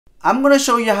I'm going to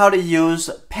show you how to use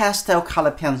pastel color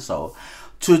pencil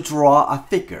to draw a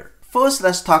figure. First,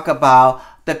 let's talk about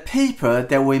the paper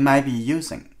that we might be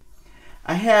using.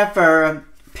 I have a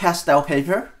pastel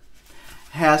paper,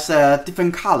 has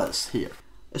different colors here.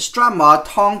 Strama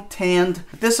tone tanned.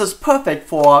 This is perfect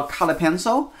for color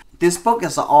pencil. This book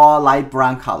is all light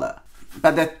brown color.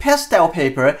 But the pastel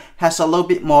paper has a little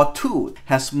bit more tooth,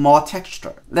 has more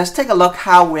texture. Let's take a look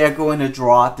how we're going to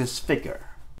draw this figure.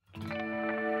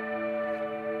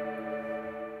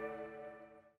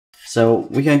 So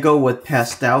we can go with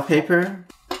pastel paper.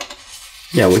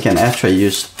 Yeah, we can actually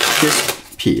use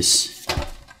this piece.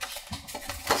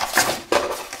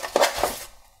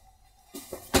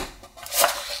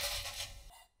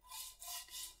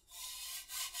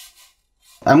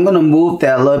 I'm gonna move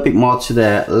that a little bit more to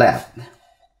the left.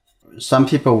 Some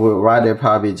people would rather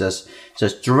probably just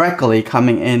directly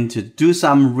coming in to do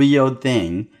some real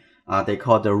thing. They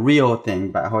call it the real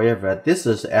thing, but however, this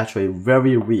is actually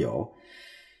very real.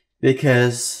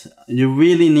 Because you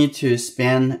really need to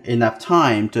spend enough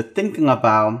time to thinking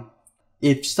about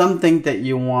if something that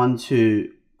you want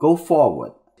to go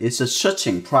forward. It's a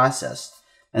searching process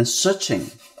and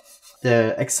searching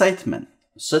the excitement,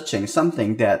 searching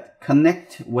something that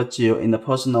connect with you in the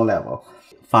personal level,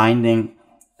 finding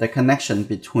the connection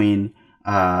between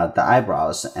the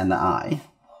eyebrows and the eye.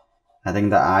 I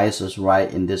think the eyes is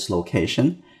right in this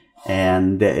location,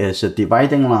 and there is a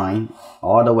dividing line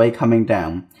all the way coming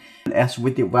down. As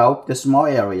we develop the small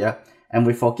area and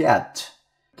we forget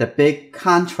the big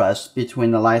contrast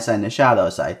between the light side and the shadow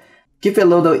side, give it a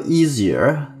little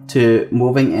easier to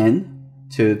moving in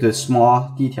to the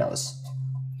small details.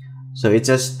 So it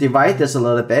just divide this a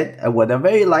little bit with a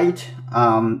very light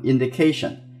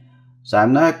indication. So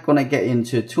I'm not going to get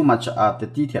into too much of the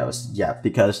details yet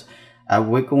because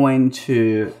we're going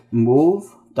to move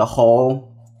the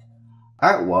whole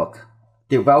artwork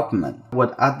development with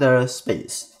other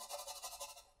space.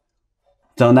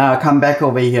 So now I come back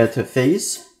over here to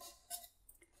face.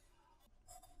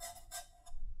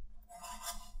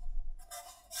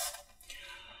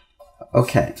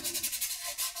 Okay.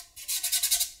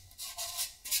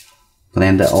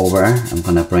 Blend it over. I'm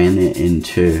gonna bring it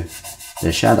into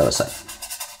the shadow side.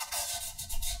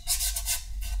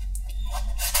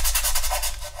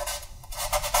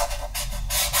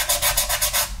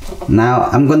 Now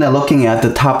I'm gonna looking at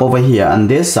the top over here on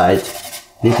this side.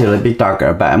 Little bit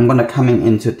darker, but I'm gonna coming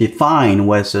in to define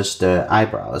versus the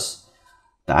eyebrows.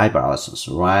 The eyebrows is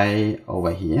right over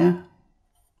here.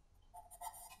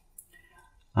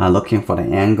 Looking for the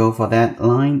angle for that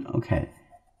line. Okay,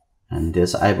 and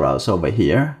this eyebrows over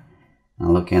here.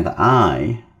 I'm looking at the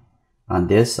eye on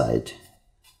this side.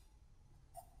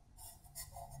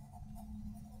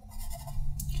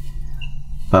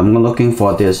 But I'm looking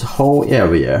for this whole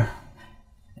area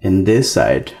in this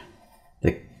side.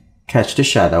 Catch the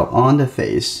shadow on the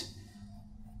face.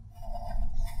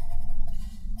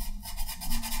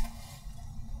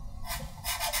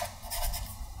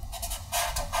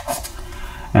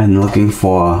 And looking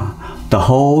for the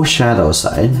whole shadow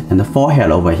side and the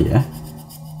forehead over here.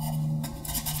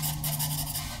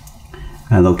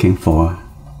 And looking for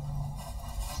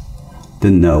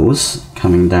the nose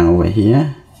coming down over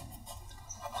here.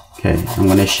 Okay, I'm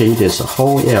gonna shade this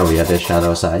whole area, the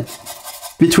shadow side.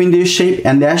 Between this shape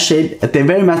and that shape, they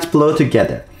very much blur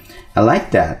together. I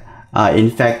like that. In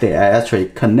fact, they are actually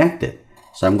connected.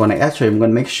 So I'm gonna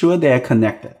make sure they are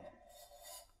connected.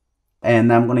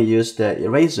 And I'm gonna use the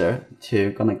eraser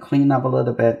to clean up a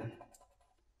little bit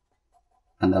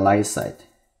on the light side.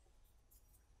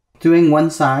 Doing one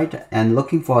side and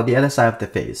looking for the other side of the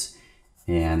face.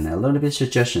 And a little bit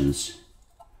suggestions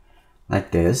like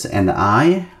this. And the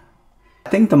eye. I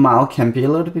think the mouth can be a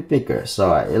little bit bigger,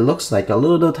 so it looks like a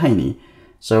little tiny.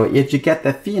 So if you get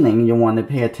the feeling you want to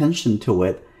pay attention to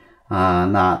it,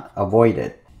 not avoid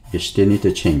it, you still need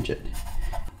to change it.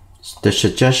 The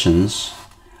suggestions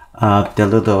of the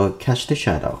little catch the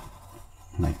shadow,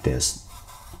 like this.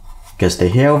 Because the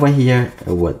hair over here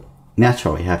would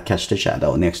naturally have catch the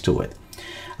shadow next to it.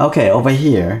 Okay, over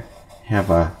here, have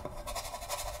a...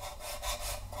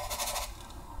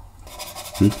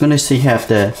 I'm gonna have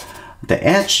the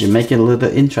edge, make it a little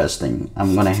interesting.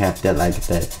 I'm gonna have the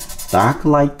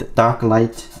dark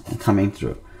light coming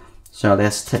through. So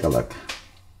let's take a look.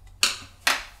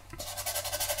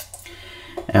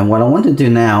 And what I want to do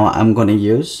now, I'm gonna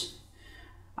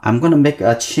make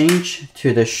a change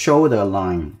to the shoulder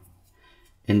line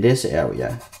in this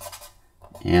area.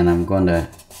 And I'm gonna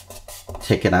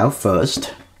take it out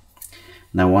first.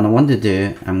 Now what I want to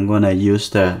do, I'm gonna use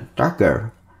the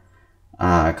darker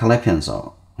color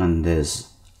pencil on this.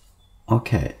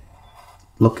 Okay,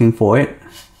 looking for it.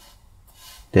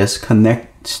 This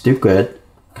connect still good.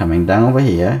 Coming down over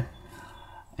here.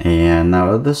 And now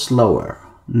a little slower.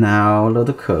 Now a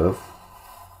little curve.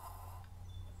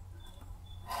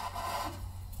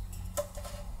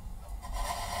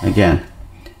 Again,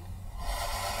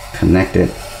 connect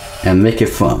it and make it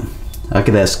firm.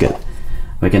 Okay, that's good.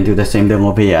 We can do the same thing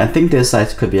over here. I think this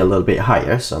size could be a little bit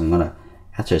higher, so I'm gonna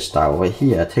actually start over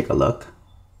here. Take a look.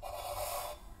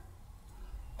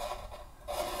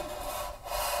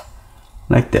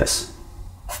 Like this.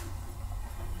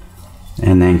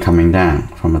 And then coming down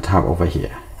from the top over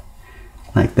here.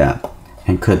 Like that.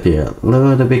 And could be a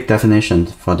little bit definition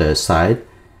for the side.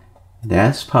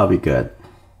 That's probably good.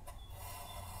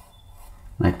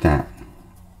 Like that.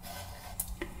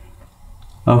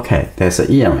 Okay, there's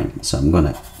an earring, so I'm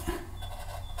gonna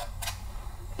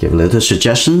give a little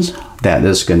suggestions. That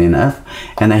is good enough.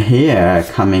 And a hair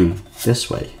coming this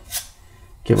way.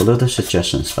 Give a little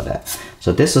suggestions for that.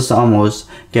 So this is almost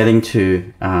getting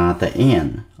to the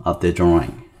end of the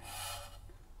drawing.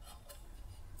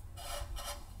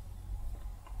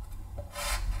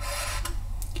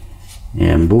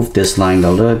 And move this line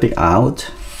a little bit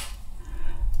out.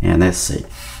 And let's see.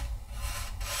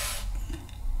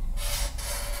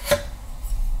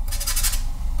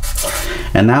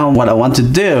 And now what I want to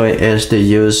do is to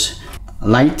use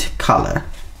light color.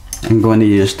 I'm going to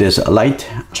use this light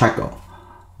charcoal.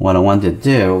 What I want to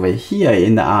do over here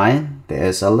in the eye,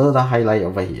 there's a little highlight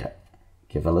over here.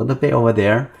 Give a little bit over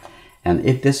there. And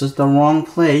if this is the wrong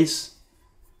place,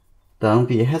 don't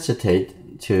be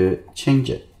hesitate to change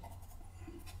it.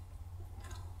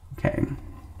 Okay.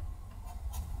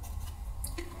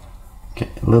 Okay,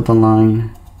 a little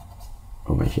line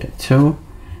over here too.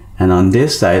 And on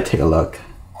this side, take a look.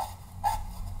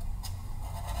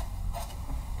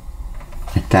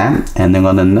 Like that. And then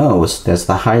on the nose, there's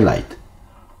the highlight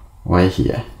right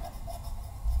here.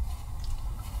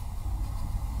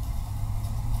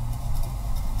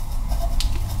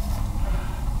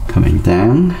 Coming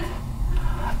down.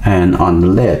 And on the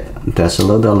lid, there's a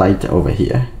little light over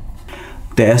here.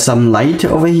 There's some light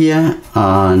over here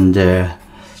on the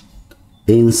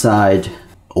inside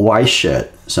white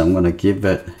shirt. So I'm gonna give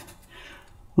it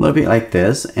a little bit like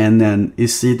this, and then you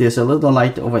see there's a little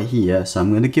light over here, so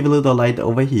I'm going to give a little light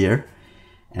over here,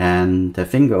 and the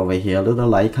finger over here, a little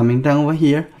light coming down over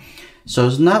here. So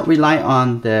it's not rely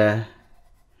on the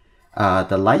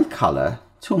light color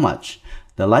too much.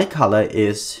 The light color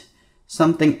is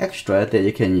something extra that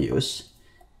you can use,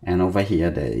 and over here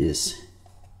there is.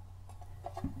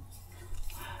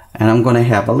 And I'm going to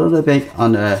have a little bit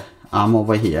on the arm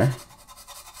over here.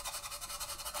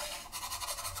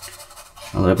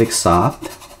 A little bit soft,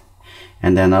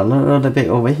 and then a little bit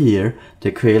over here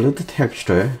to create a little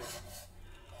texture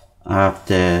of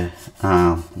the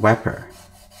wrapper,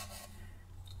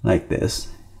 like this,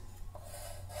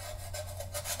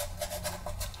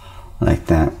 like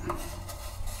that.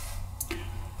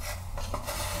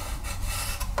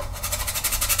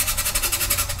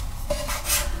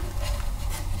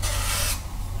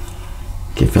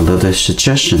 Give a little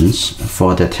suggestions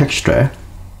for the texture.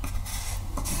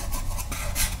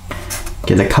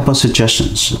 Get a couple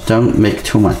suggestions, don't make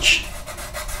too much.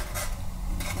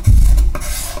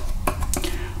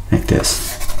 Like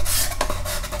this.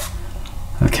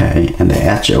 Okay, and the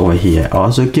edge over here,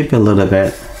 also give a little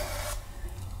bit.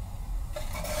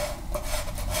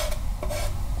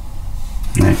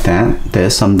 Like that,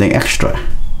 there's something extra.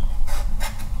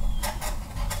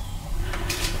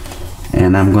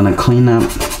 And I'm gonna clean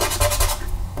up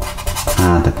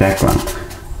the background.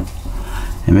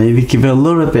 And maybe give it a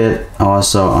little bit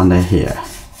also on the hair.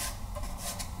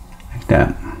 Like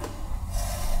that.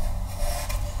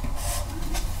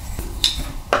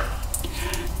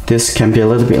 This can be a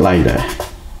little bit lighter.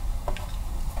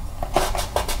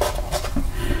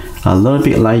 A little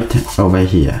bit light over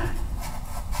here.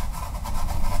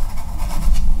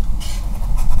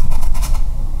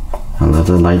 A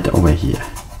little light over here.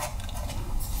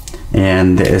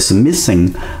 And there is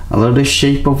missing a little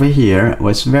shape over here. It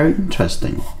was very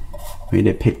interesting.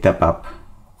 Really picked that up.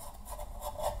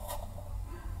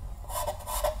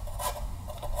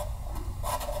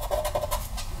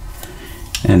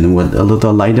 And with a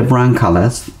little lighter brown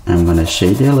colors, I'm gonna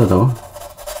shade it a little.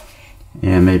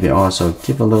 And maybe also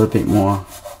give a little bit more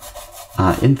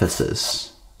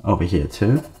emphasis over here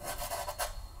too.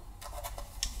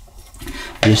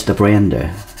 Use the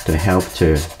blender to help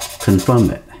to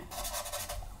confirm it.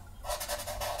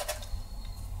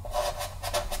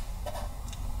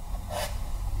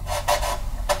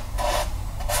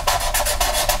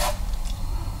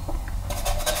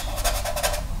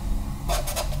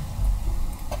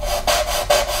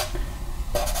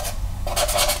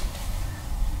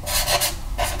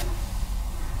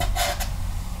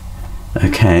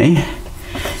 Okay,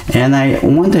 and I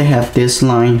want to have this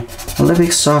line a little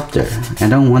bit softer. I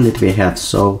don't want it to be have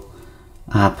so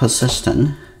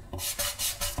persistent,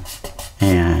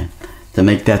 and to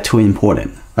make that too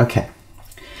important. Okay,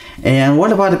 and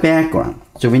what about the background?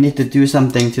 So we need to do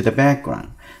something to the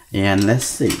background, and let's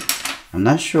see. I'm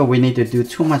not sure we need to do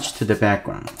too much to the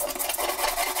background.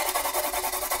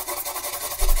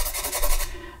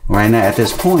 Right now at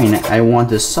this point, I want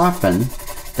to soften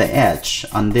the edge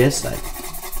on this side.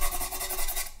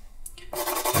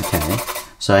 Okay,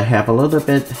 so I have a little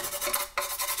bit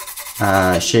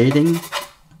shading,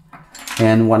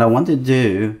 and what I want to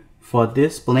do for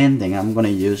this blending, I'm going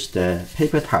to use the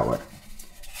paper towel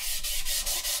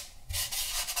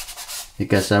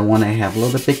because I want to have a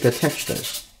little bigger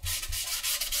textures.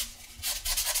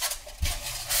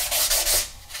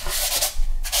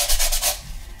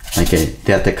 Okay,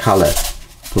 that the color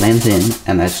blends in,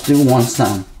 and I still want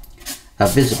some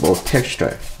visible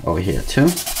texture over here too,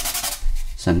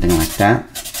 something like that.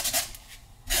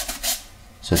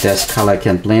 So that color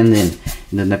can blend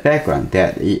in the background.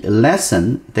 That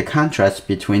lessen the contrast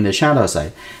between the shadow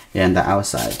side and the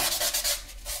outside.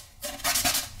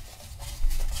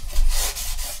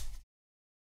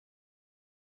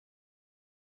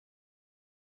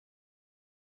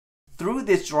 Through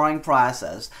this drawing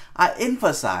process, I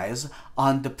emphasize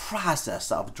on the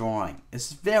process of drawing.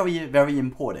 It's very, very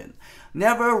important.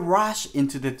 Never rush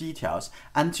into the details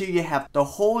until you have the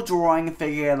whole drawing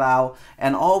figured out,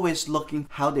 and always looking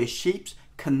how the shapes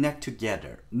connect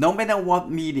together. No matter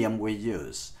what medium we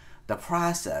use, the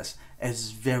process is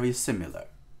very similar.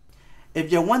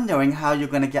 If you're wondering how you're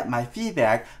going to get my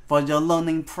feedback for your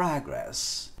learning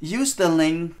progress, use the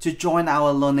link to join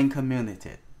our learning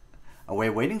community.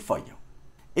 We're waiting for you.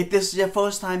 If this is your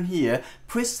first time here,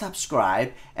 please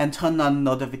subscribe and turn on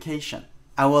notification.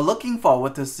 I will looking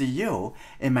forward to see you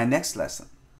in my next lesson.